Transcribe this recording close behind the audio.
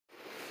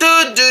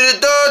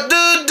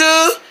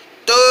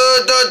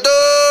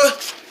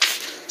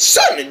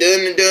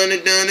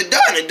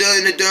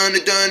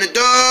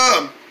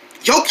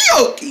Yoki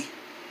yoki.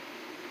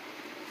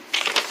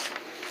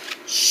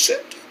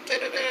 Shit.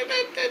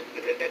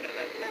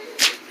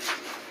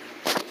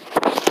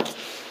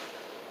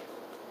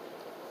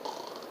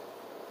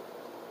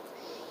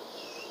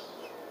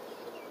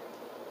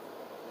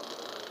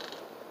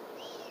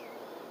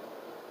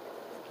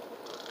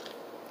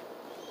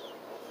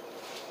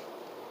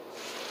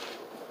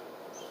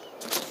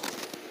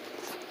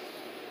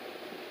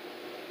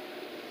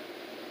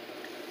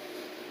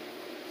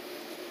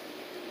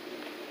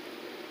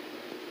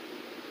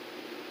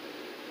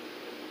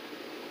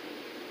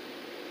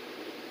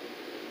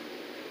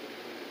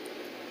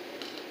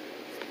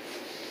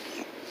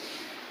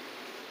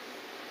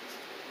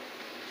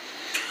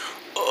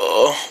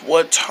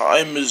 What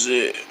time is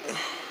it?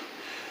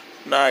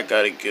 Now I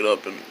gotta get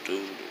up and do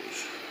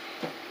this.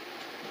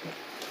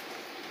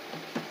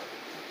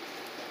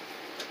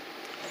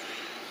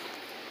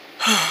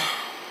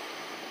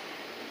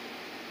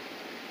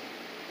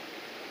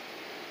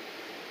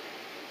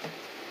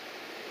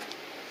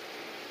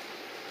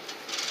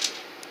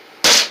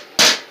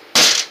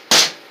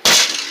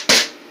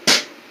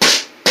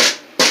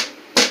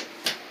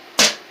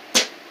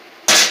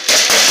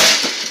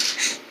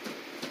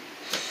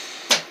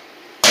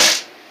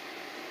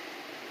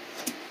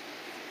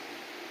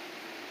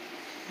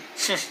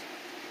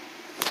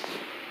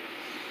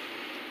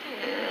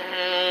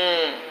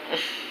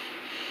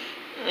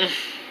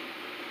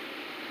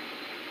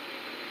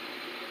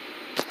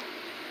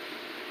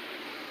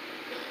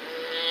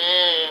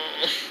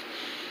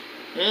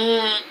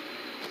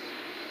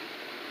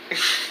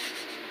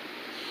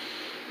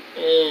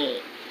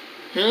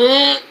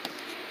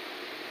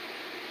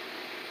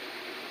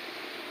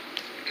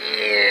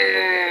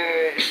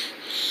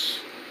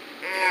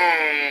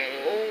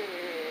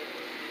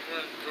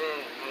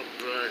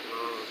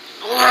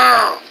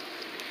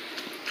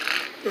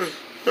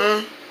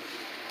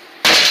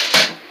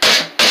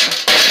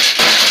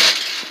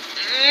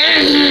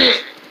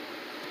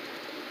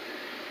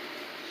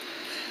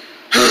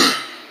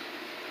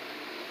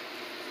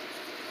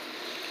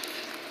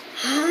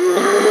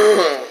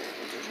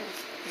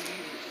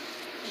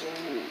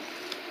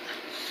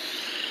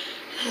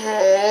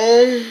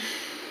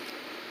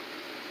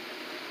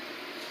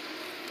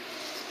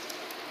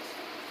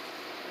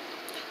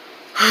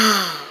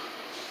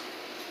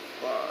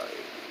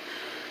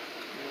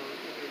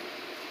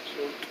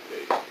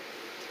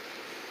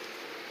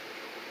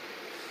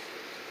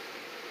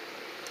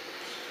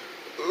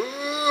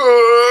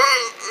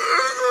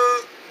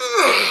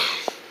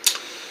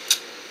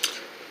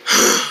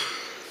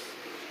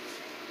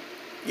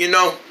 You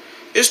know,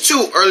 it's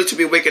too early to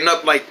be waking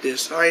up like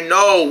this. I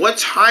know. What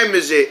time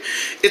is it?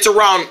 It's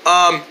around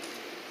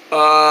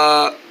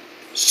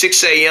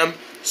 6 a.m.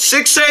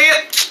 6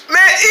 a.m.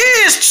 Man,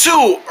 it is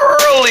too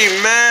early,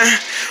 man.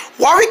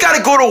 Why we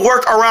gotta go to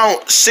work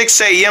around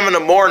 6 a.m. in the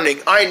morning?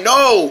 I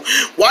know.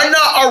 Why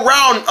not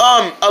around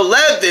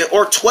 11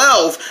 or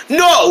 12?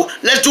 No,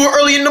 let's do it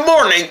early in the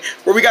morning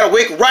where we gotta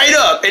wake right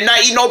up and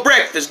not eat no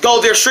breakfast.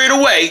 Go there straight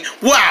away.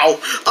 Wow.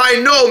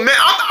 I know, man.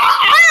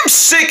 I am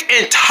sick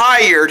and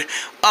tired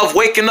of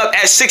waking up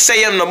at 6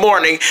 a.m. in the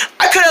morning.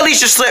 I could at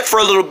least just sleep for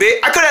a little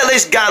bit. I could at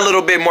least got a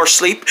little bit more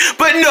sleep.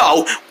 But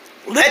no,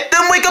 let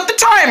them wake up the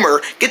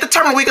timer. Get the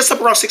timer to wake us up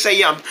around 6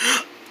 a.m.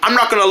 I'm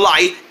not gonna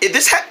lie. If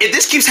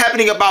this keeps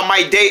happening about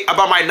my day,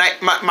 about my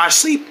night, my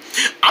sleep,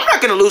 I'm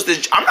not gonna lose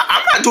this. I'm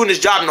not doing this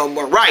job no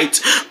more, right?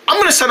 I'm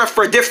gonna sign up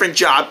for a different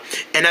job,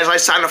 and as I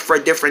sign up for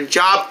a different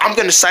job, I'm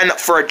gonna sign up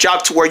for a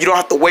job to where you don't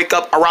have to wake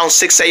up around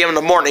 6 a.m. in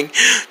the morning.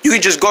 You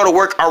can just go to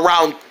work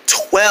around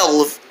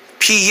 12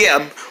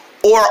 p.m.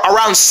 or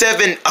around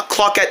 7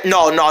 o'clock at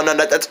no.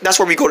 That's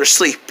where we go to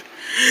sleep.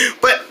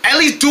 But at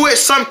least do it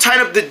some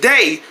time of the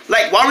day.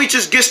 Like, why don't we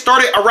just get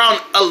started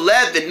around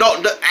 11? No,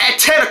 at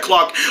 10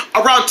 o'clock.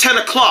 Around 10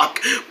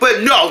 o'clock.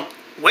 But no,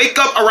 wake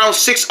up around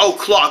 6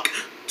 o'clock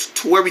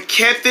to where we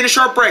can't finish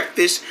our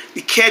breakfast.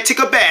 We can't take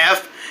a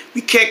bath. We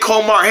can't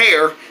comb our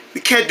hair.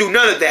 We can't do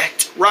none of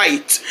that,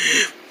 right?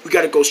 We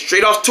gotta go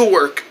straight off to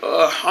work.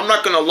 I'm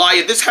not gonna lie.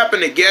 If this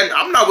happened again,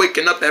 I'm not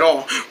waking up at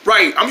all.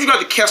 Right, I'm just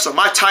gonna cancel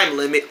my time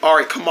limit. All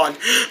right, come on.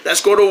 Let's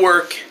go to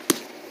work.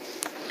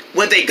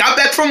 When they got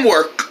back from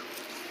work,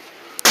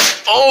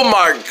 oh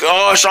my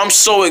gosh, I'm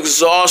so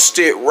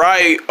exhausted,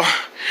 right?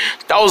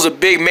 That was a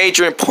big,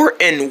 major,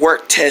 important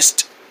work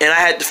test, and I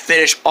had to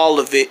finish all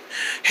of it.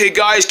 Hey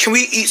guys, can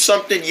we eat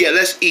something? Yeah,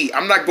 let's eat.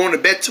 I'm not going to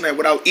bed tonight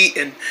without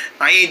eating.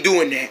 I ain't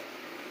doing that.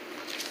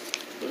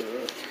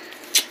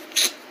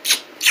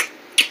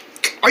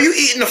 Are you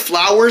eating the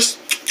flowers?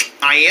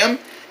 I am.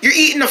 You're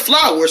eating the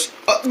flowers.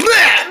 Blah,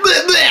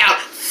 blah, blah.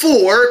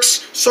 Forks.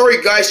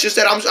 Sorry guys, just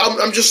that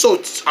I'm just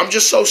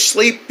so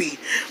sleepy.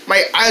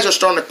 My eyes are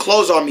starting to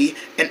close on me,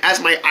 and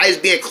as my eyes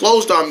being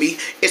closed on me,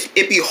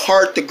 it'd be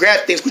hard to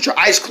grab things with your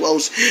eyes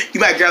closed. You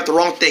might grab the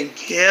wrong thing.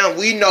 Yeah,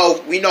 we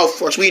know,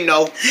 Forks, we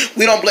know.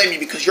 We don't blame you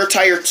because you're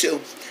tired too.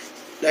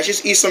 Let's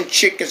just eat some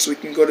chicken so we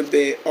can go to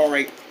bed. All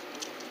right.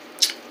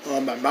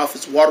 My mouth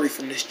is watery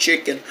from this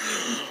chicken.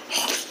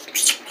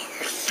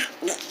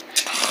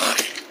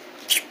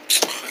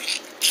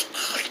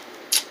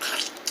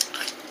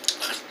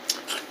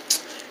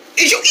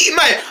 Is you eating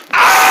my...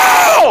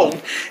 Ow!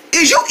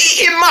 Is you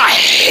eating my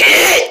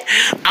head?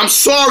 I'm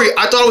sorry.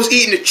 I thought I was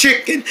eating the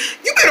chicken.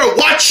 You better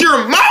watch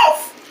your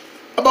mouth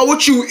about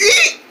what you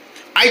eat.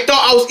 I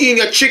thought I was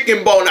eating a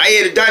chicken bone. I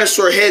ate a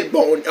dinosaur head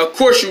bone. Of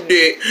course you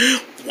did.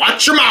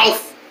 Watch your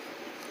mouth.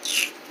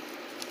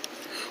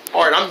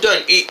 All right, I'm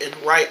done eating,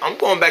 right? I'm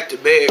going back to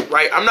bed,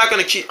 right? I'm not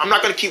gonna keep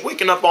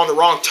waking up on the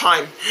wrong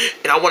time,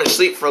 and I want to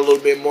sleep for a little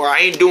bit more. I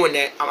ain't doing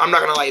that. I'm not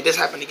gonna lie. If this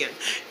happened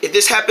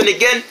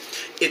again,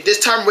 if this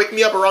time wake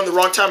me up around the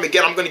wrong time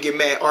again, I'm gonna get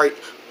mad. All right,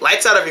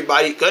 lights out,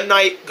 everybody. Good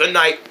night. Good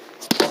night.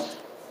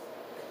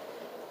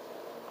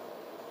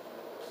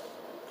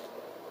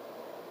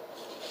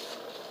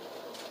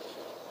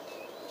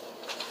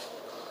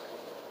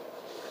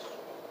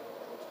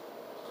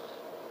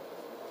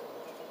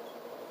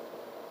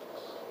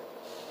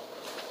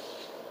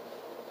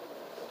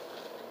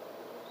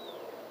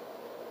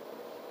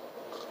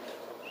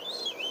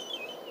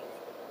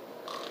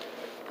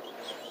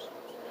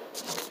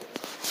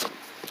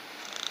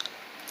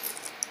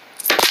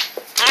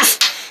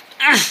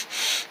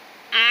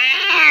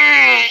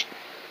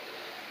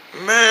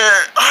 Man,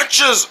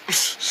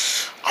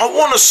 I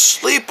want to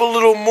sleep a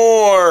little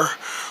more.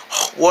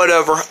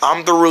 Whatever,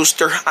 I'm the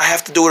rooster. I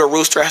have to do what a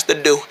rooster has to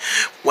do.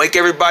 Wake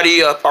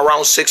everybody up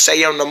around 6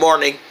 a.m. in the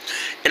morning.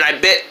 And I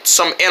bet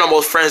some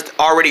animal friends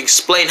already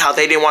explained how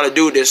they didn't want to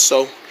do this.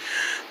 So,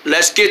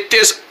 let's get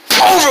this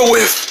over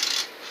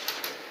with.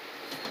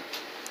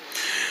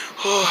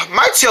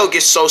 My tail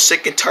gets so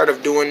sick and tired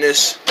of doing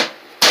this.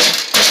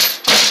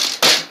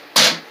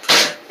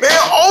 Man,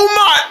 oh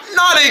my,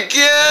 not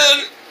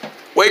again.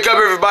 Wake up,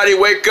 everybody,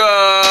 wake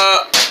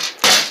up.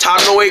 Time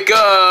to wake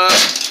up.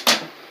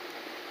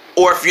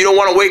 Or if you don't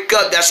want to wake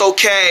up, that's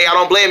okay. I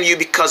don't blame you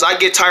because I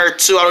get tired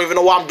too. I don't even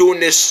know why I'm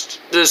doing this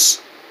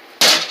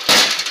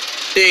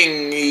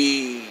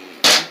thingy.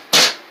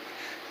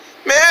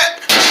 Man,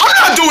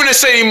 I'm not doing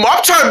this anymore.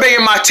 I'm tired of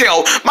banging my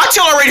tail. My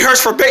tail already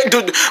hurts from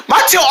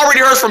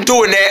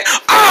doing that.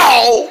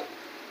 Ow!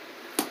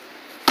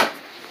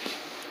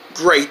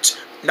 Great.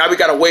 Now we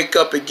gotta wake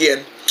up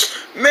again.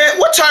 Man,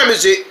 what time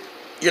is it?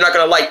 You're not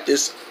gonna like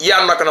this. Yeah,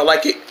 I'm not gonna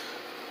like it.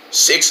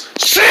 6.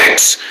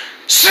 6!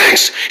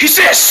 6! He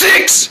said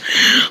 6!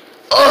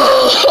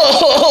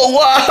 Oh,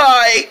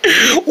 why?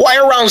 Why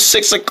around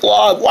 6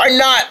 o'clock? Why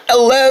not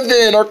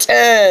 11 or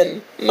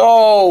 10?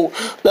 No,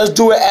 let's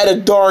do it at a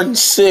darn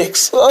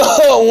 6.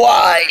 Oh,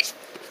 why?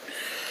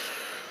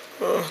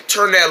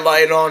 Turn that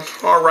light on.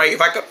 All right,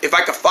 if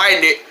I could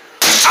find it.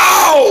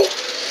 Ow!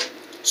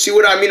 See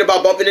what I mean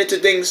about bumping into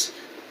things?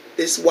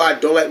 This is why I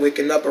don't like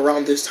waking up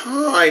around this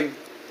time.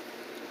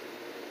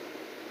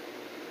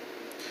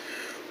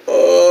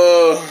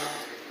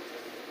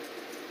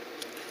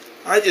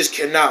 I just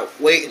cannot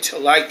wait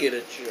until I get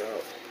a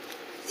job.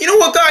 You know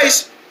what,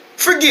 guys?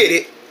 Forget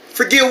it.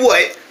 Forget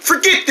what?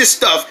 Forget this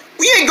stuff.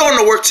 We ain't going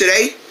to work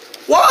today.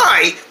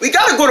 Why? We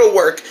gotta go to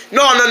work.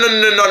 No.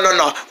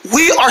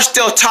 We are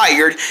still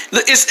tired. I'm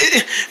not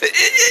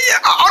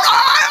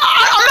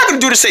gonna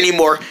do this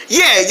anymore.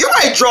 Yeah, you're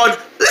right, Drone.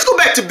 Let's go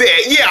back to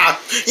bed. Yeah,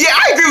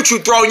 I agree with you,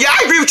 Drone. Yeah,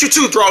 I agree with you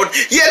too, Drone.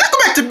 Yeah, let's go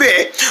back to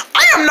bed.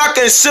 I am not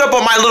gonna sit up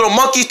on my little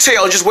monkey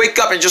tail and just wake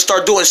up and just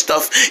start doing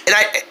stuff. And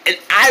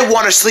I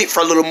want to sleep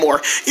for a little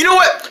more. You know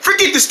what?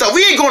 Forget this stuff.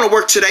 We ain't going to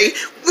work today.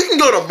 We can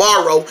go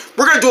tomorrow.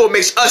 We're gonna do what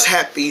makes us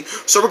happy.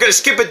 So we're gonna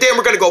skip a day and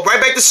we're gonna go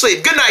right back to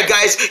sleep. Good night,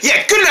 guys.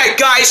 Yeah, good night,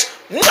 guys.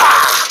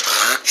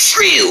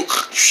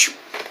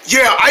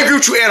 Yeah, I agree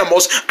with you,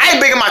 animals. I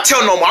ain't banging my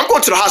tail no more. I'm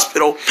going to the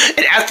hospital.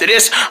 And after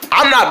this,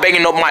 I'm not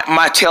banging up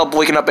my tail,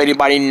 waking up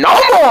anybody no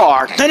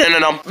more. No.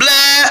 Blah,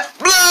 blah,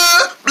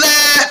 blah,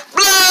 blah,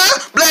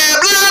 blah, blah,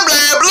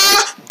 blah,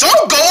 blah.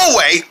 Don't go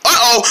away.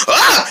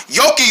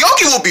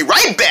 Yoki will be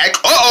right back.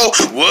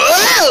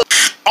 Whoa.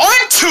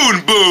 On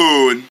Toon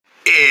Boon.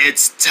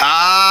 It's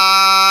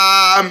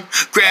time.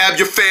 Grab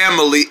your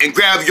family and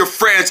grab your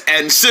friends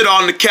and sit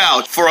on the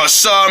couch for a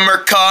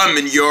summer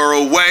coming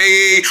your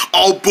way.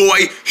 Oh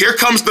boy, here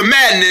comes the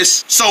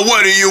madness. So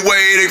what are you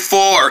waiting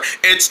for?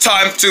 It's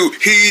time to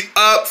heat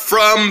up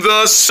from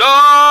the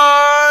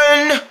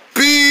sun.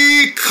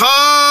 Because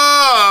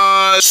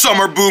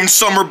summer boom,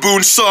 summer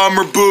boom,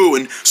 summer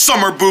boon.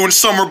 Summer boon,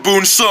 summer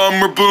boon,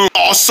 summer boon.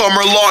 All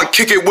summer long,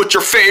 kick it with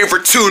your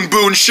favorite Toon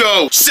Boon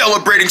show.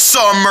 Celebrating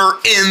summer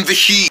in the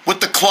heat with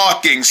the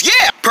clockings.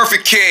 Yeah,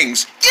 Perfect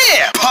Kings.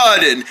 Yeah,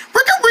 Puddin'.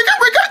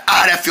 Rigga.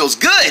 Ah, that feels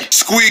good.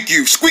 Squeak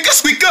you.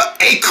 Squeaka.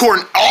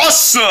 Acorn.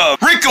 Awesome.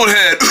 Wrinkled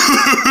head.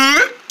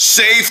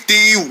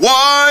 Safety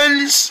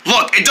ones.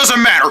 Look, it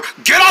doesn't matter.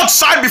 Get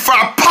outside before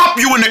I pop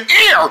you in the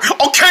ear.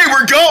 Okay,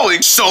 we're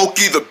going.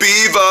 Soaky the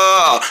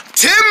beaver.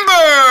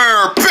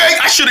 Timber. Big.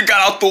 I should have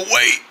got out the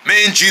way.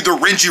 Mingy the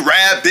Ringy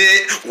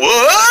rabbit.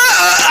 Whoa.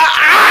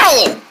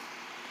 Ow.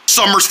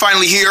 Summer's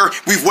finally here.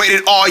 We've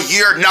waited all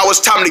year. Now it's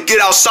time to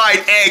get outside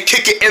and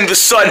kick it in the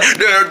sun.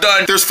 They're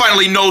done. There's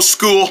finally no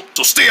school.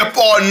 So stay up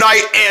all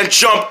night and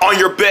jump on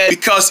your bed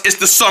because it's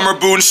the Summer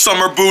Boon,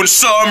 Summer Boon,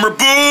 Summer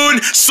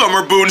Boon,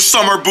 Summer Boon,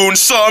 Summer Boon,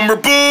 Summer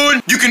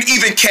Boon. You can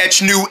even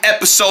catch new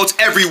episodes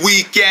every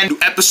weekend. New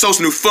episodes,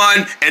 new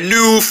fun, and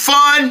new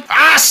fun.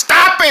 Ah,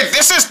 stop it.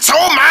 This is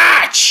too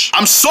much.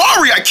 I'm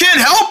sorry. I can't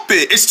help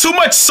it. It's too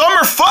much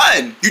summer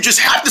fun. You just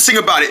have to sing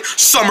about it.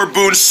 Summer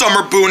Boon,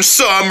 Summer Boon,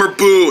 Summer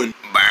Boon.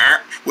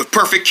 With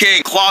Perfect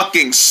King,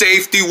 Clocking,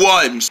 Safety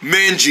Ones,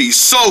 Minji,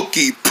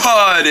 Soki,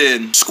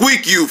 Puddin',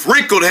 Squeak Youth,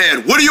 Wrinkled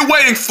Head. What are you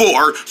waiting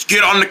for?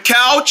 Get on the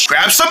couch,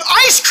 grab some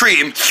ice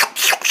cream,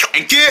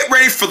 and get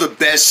ready for the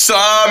best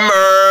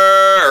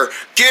summer.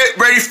 Get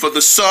ready for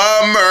the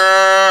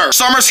summer.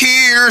 Summer's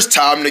here, it's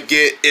time to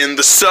get in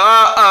the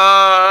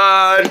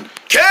sun.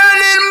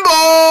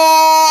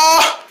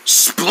 Cannonball!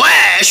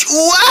 Splash!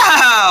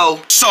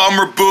 Wow!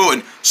 Summer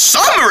Boon.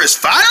 Summer is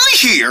finally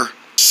here.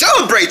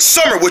 Celebrate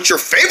summer with your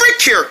favorite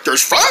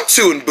characters from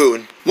Toon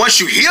Boon. Once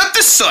you heat up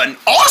the sun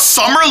all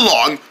summer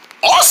long,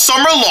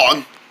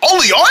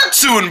 only on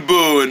Toon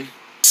Boon.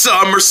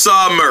 Summer,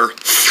 summer.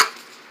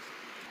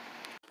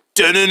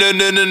 And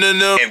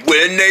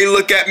when they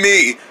look at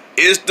me,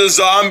 it's the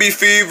zombie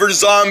fever,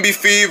 zombie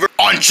fever.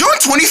 On June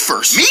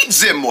 21st, meet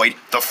Zimoid,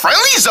 the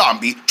friendly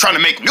zombie trying to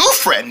make new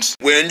friends.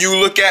 When you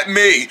look at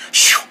me,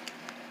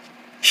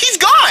 he's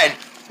gone.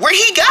 Where'd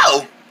he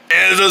go?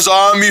 And the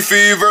zombie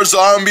fever,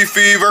 zombie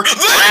fever.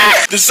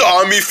 The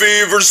zombie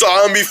fever,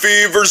 zombie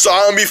fever,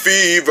 zombie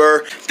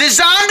fever. The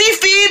zombie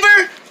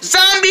fever,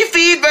 zombie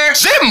fever.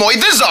 Zimoid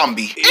the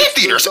Zombie. In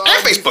theaters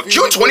and Facebook,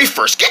 June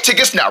 21st. Get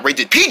tickets now,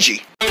 rated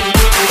PG.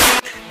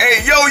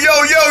 Hey, yo,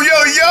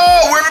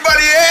 where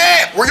everybody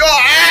at? Where y'all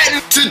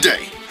at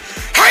today?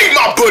 Hey,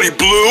 my buddy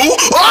Blue!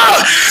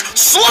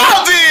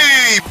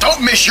 Slavi!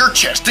 Don't miss your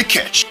chance to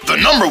catch the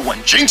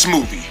 #1 Jinx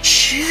movie.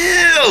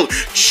 Chill.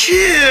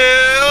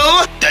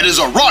 That is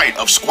a ride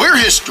of Square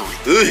history.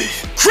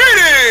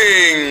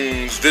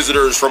 Greetings,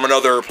 visitors from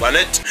another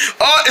planet.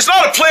 It's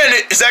not a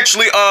planet, it's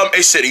actually,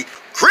 a city.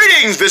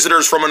 Greetings,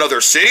 visitors from another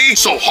city.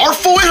 So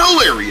heartful and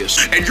hilarious.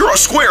 And you're a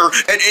square,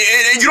 and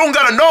you don't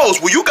got a nose.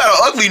 Well, you got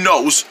an ugly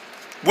nose.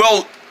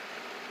 Well,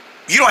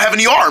 you don't have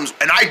any arms,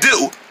 and I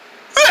do.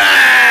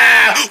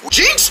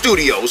 Jinx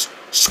Studios,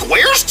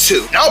 Squares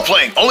 2, now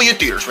playing only in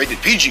theaters,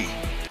 rated PG.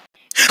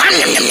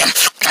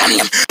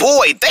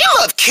 Boy, they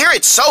love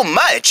carrots so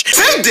much.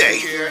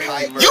 Today,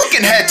 you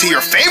can head to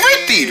your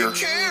favorite theater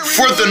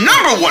for the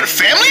 #1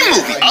 family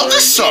movie of the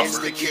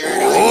summer.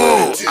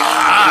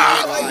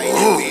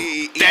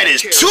 That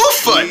is too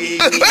funny.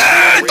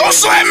 Don't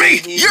slap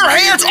me. Your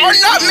hands are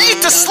not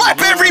made to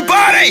slap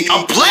everybody.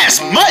 A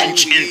blast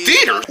munch in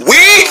theater.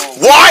 We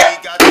want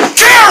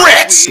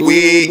carrots.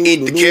 We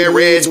eat the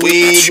carrots. We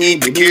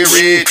eat the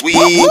carrots. We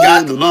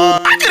got the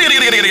love. I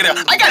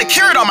got a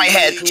carrot on my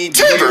head.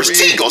 Timbers,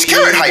 Teagles,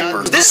 Carrot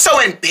Hyper. This is so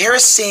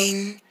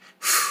embarrassing.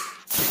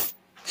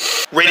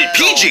 Rated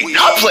PG,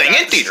 now playing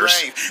in theaters.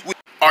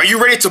 Are you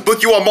ready to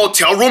book you a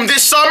motel room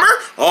this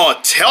summer? Oh,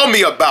 tell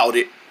me about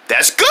it.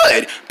 That's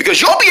good,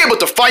 because you'll be able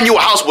to find you a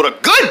house with a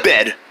good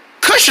bed,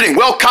 cushioning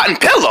well-cotton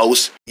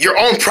pillows, your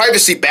own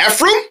privacy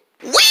bathroom.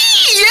 Wee,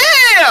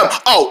 yeah!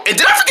 Oh, and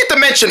did I forget to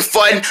mention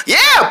fun?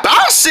 Yeah,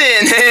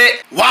 bouncing!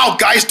 Wow,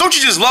 guys, don't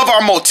you just love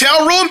our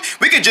motel room?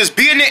 We could just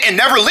be in it and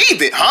never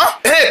leave it, huh?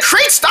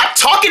 Crate, stop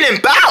talking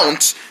and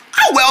bounce!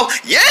 Oh, well,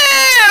 yeah,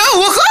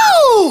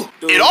 woohoo!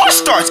 It all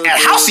starts at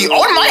Housey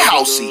on My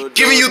Housey,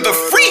 giving you the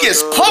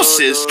freest,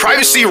 closest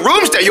privacy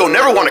rooms that you'll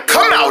never want to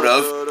come out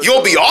of.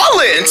 You'll be all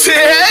in.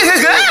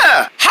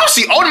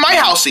 Housey on My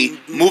Housey,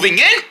 moving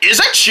in is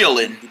a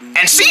chillin'.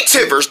 And see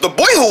Tivers, the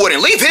boy who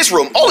wouldn't leave his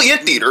room, only in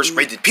theaters,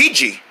 rated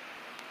PG.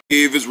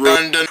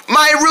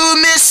 My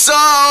room is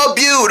so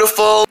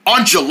beautiful.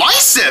 On July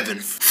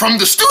 7th, from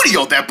the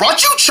studio that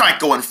brought you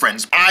Chico and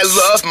Friends. I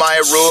love my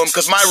room,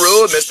 cause my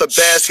room is the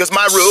best, cause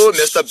my room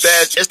is the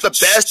best. It's the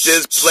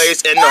bestest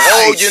place in the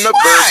whole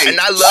universe. And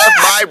I love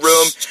my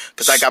room,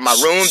 cause I got my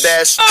room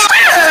best.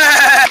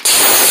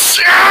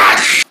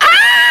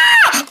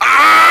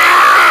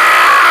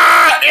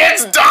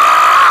 It's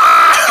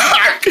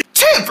dark!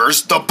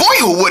 Tivers, the boy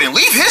who wouldn't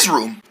leave his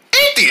room.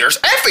 In theaters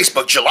and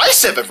Facebook, July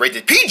 7th,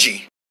 rated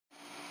PG.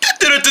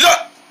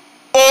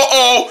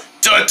 Uh-oh,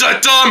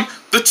 dum.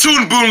 The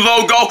Toon Boon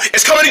logo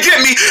is coming to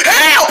get me.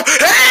 Help!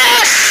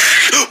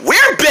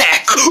 We're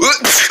back.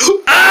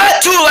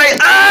 Too late.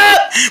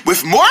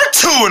 With more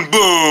Toon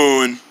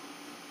Boon.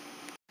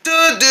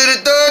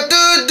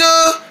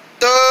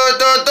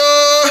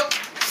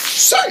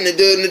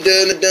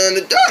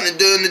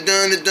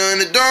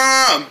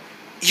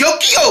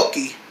 Yoki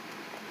Yoki.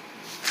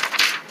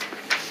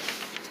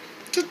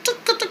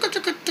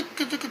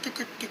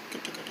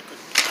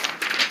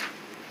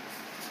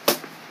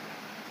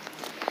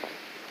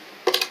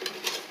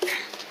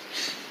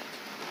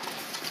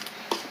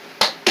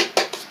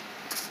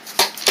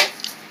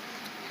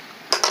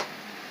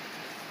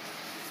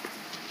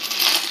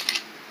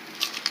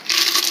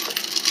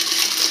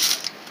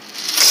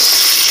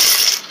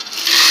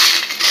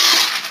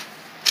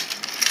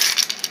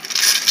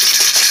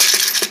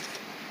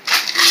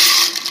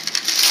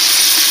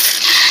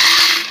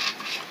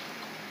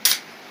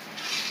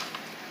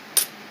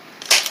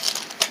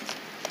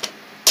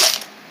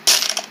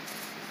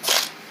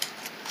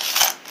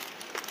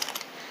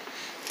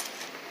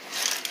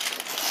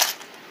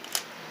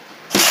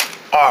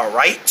 All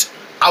right.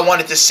 I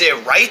wanted to sit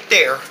right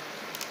there.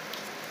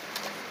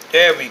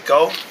 There we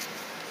go.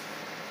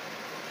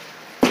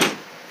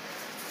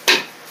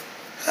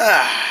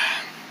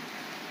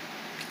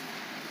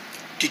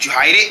 Did you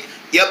hide it?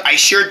 Yep, I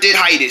sure did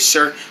hide it,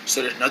 sir.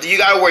 So there's nothing you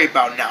gotta worry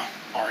about now.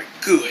 Alright,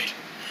 good.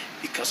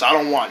 Because I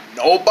don't want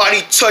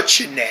nobody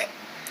touching that.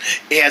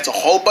 It has a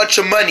whole bunch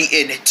of money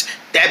in it.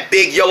 That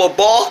big yellow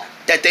ball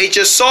that they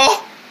just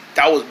saw,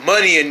 that was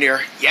money in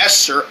there. Yes,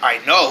 sir, I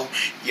know.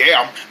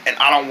 Yeah, and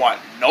I don't want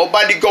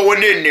nobody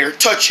going in there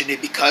touching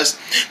it because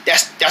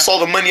that's all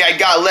the money I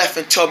got left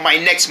until my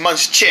next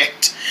month's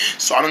checked.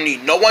 So I don't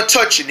need no one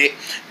touching it.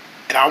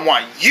 And I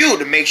want you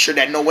to make sure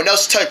that no one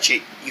else touch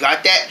it. You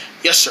got that?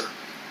 Yes, sir.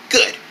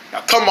 Good.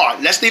 Now, come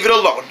on. Let's leave it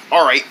alone.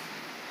 All right.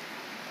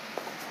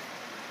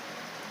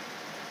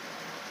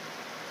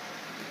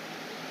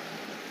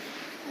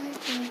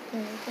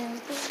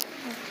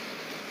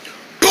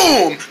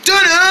 Boom!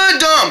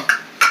 Dun-dun-dum!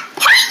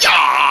 Hi-ya!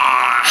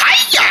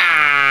 Hi-ya!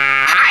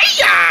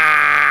 Hi-ya!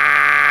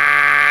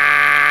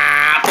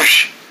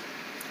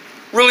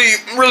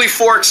 Really,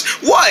 Forks?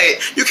 What?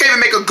 You can't even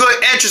make a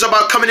good entrance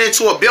about coming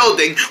into a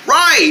building.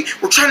 Right.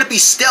 We're trying to be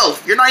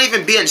stealth. You're not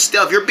even being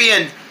stealth. You're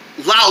being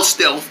loud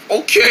stealth.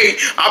 Okay.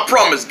 I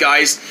promise,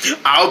 guys.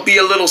 I'll be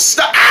a little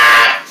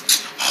Ah!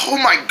 Oh,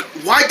 my God.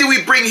 Why did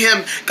we bring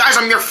him? Guys,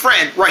 I'm your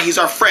friend. Right. He's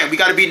our friend. We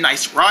got to be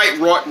nice. Right.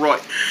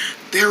 Right.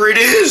 There it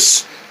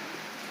is.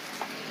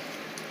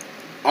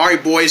 All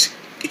right, boys.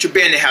 Get your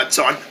bandit hats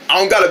on. I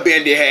don't got a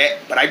bandit hat,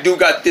 but I do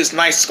got this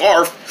nice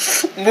scarf.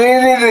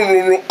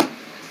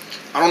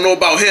 I don't know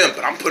about him,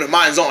 but I'm putting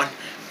mine on.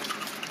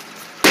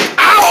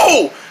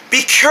 Ow!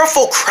 Be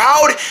careful,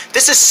 crowd.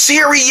 This is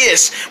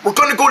serious. We're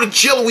gonna go to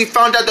jail. We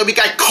found out that we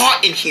got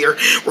caught in here.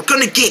 We're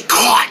gonna get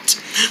caught.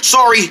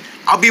 Sorry,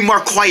 I'll be more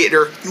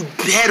quieter. You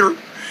better.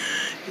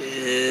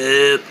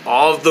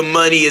 All of the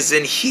money is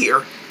in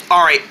here.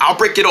 All right, I'll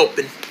break it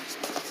open.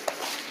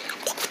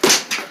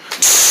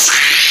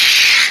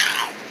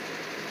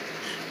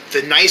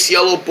 The nice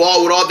yellow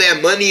ball with all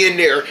that money in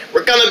there.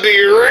 We're gonna be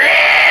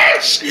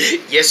rich.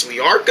 Yes, we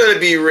are gonna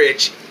be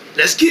rich.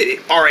 Let's get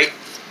it. All right.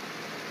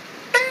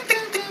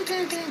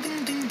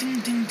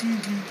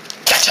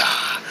 Gotcha.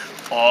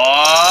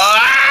 Oh.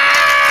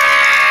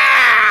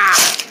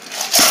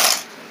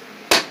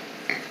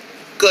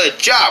 Good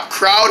job,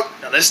 crowd.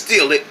 Now let's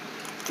steal it.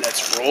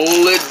 Let's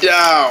roll it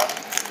down.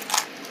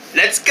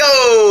 Let's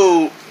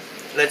go.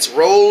 Let's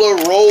roll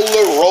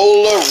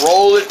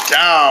it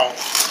down.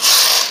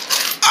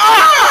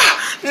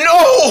 Ah!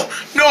 No!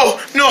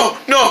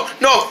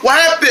 What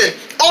happened?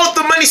 All of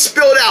the money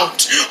spilled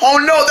out. Oh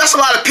no, that's a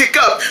lot to pick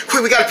up.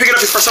 Quick, we gotta pick it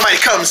up before somebody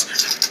comes.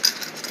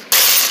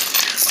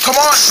 Come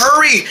on,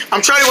 hurry.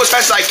 I'm trying to go as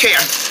fast as I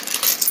can.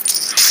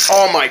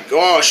 Oh my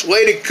gosh,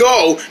 way to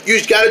go. You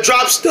just gotta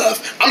drop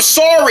stuff. I'm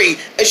sorry.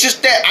 It's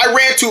just that I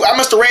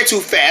must have ran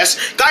too fast.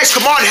 Guys,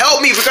 come on,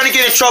 help me. We're gonna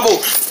get in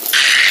trouble.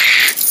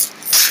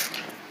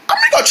 I'm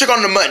gonna go check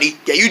on the money.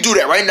 Yeah, you do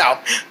that right now.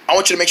 I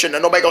want you to make sure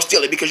that nobody gonna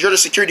steal it because you're the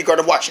security guard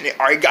of watching it.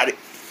 Alright, got it.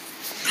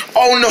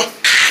 Oh no.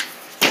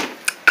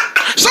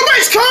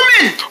 Somebody's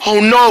coming! Oh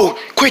no.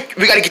 Quick,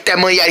 we gotta get that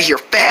money out of here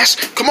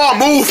fast. Come on,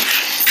 move.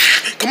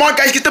 Come on,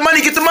 guys, get the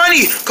money,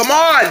 Come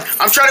on.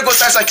 I'm trying to go as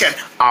fast as I can.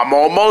 I'm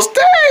almost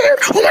there.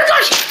 Oh my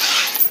gosh.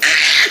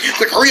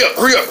 Quick, hurry up.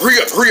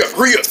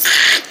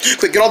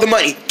 Quick, get all the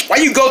money. Why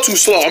you go too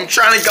slow? I'm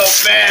trying to go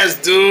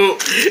fast,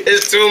 dude.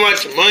 It's too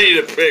much money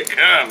to pick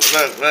up.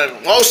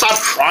 Oh, stop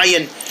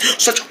crying.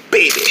 Such a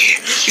baby.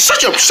 You're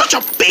such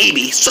a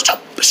baby. Such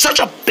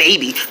a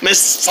baby. Man,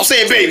 stop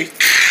saying baby.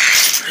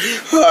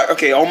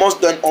 Okay,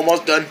 almost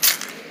done.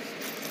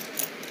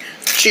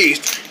 Jeez,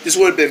 this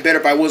would have been better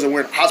if I wasn't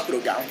wearing a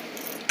hospital gown.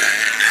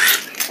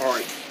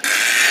 Alright.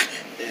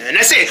 And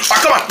that's it.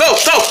 Alright, come on.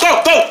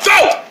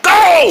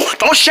 Go!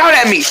 Don't shout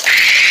at me.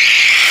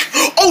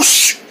 Oh,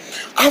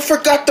 I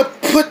forgot to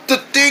put the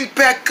thing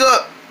back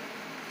up.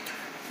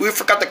 We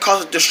forgot to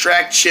cause a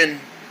distraction.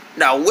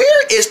 Now,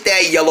 where is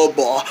that yellow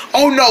ball?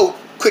 Oh, no.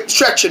 Quick,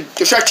 distraction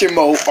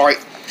mode. All right.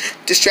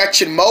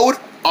 Distraction mode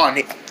on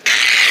it.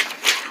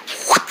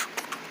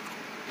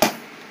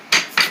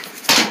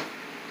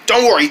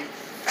 Don't worry.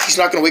 He's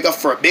not going to wake up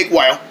for a big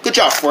while. Good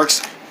job,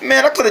 Forks.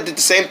 Man, I could have did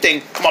the same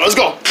thing. Come on, let's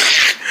go.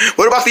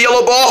 What about the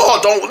yellow ball? Oh,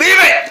 don't leave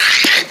it.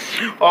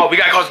 Oh, we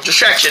got to cause a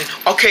distraction.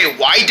 Okay,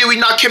 why did we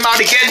knock him out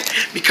again?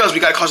 Because we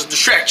got to cause a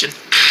distraction.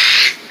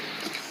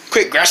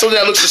 Quick, grab something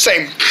that looks the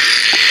same.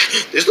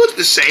 This looks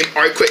the same.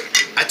 All right, quick.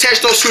 Attach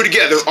those two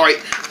together. All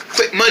right,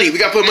 quick, money. We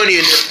got to put money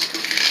in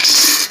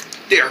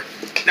there. There.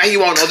 Now you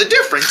won't know the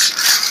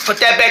difference. Put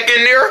that back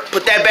in there.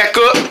 Put that back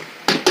up.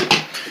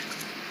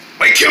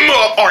 Wake him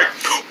up. All right.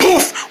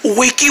 Poof.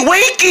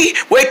 Wakey.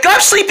 Wake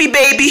up, sleepy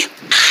baby.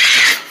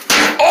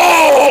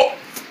 Oh.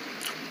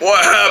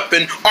 What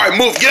happened? All right,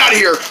 move. Get out of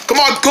here. Come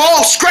on,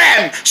 go.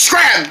 Scram.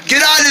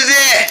 Get out of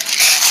there.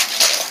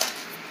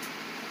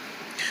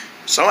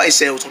 Somebody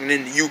said it was in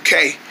the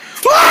UK.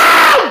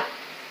 Ah!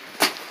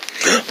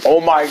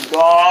 Oh my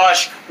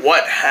gosh.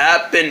 What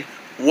happened?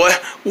 What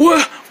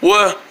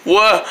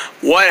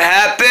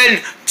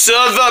happened to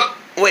the...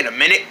 Wait a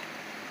minute.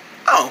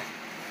 Oh,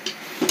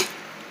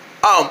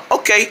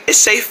 okay, it's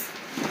safe.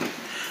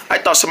 I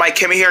thought somebody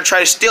came in here and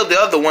tried to steal the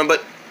other one,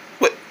 but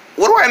what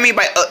do I mean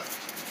by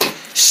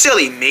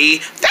silly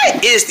me?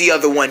 That is the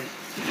other one.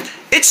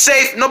 It's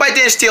safe. Nobody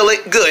didn't steal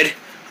it. Good.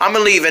 I'm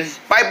leaving.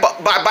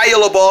 Bye,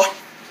 yellow ball.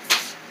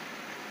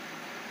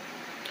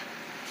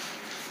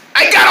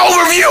 I gotta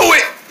overview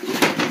it.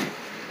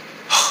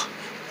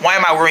 Why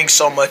am I worrying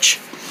so much?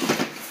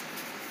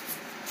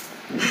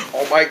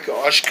 Oh my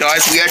gosh,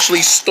 guys, we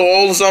actually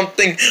stole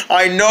something.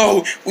 I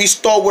know. We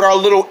stole with our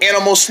little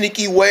animal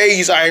sneaky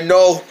ways. I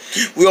know.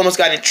 We almost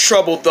got in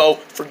trouble, though.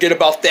 Forget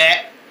about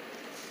that.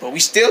 But we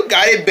still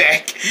got it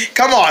back.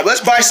 Come on,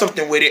 let's buy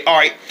something with it. All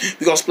right,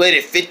 we're going to split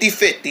it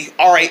 50-50.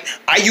 All right,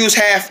 I use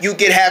half, you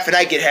get half, and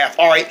I get half.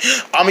 All right,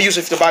 I'm going to use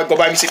it to go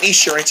buy me some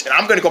insurance, and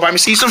I'm going to go buy me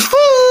some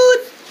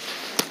food.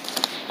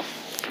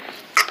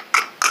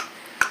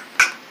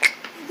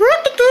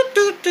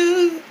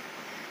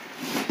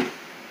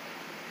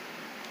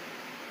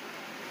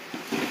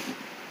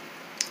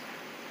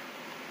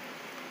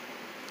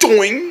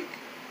 Doing.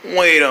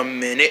 Wait a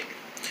minute.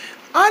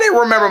 I didn't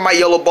remember my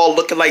yellow ball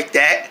looking like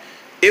that.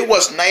 It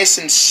was nice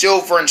and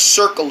silver and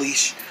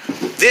circly.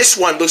 This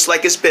one looks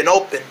like it's been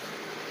open.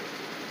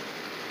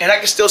 And I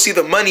can still see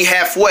the money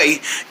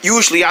halfway.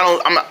 Usually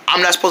I'm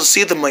not supposed to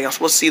see the money. I'm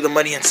supposed to see the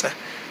money inside.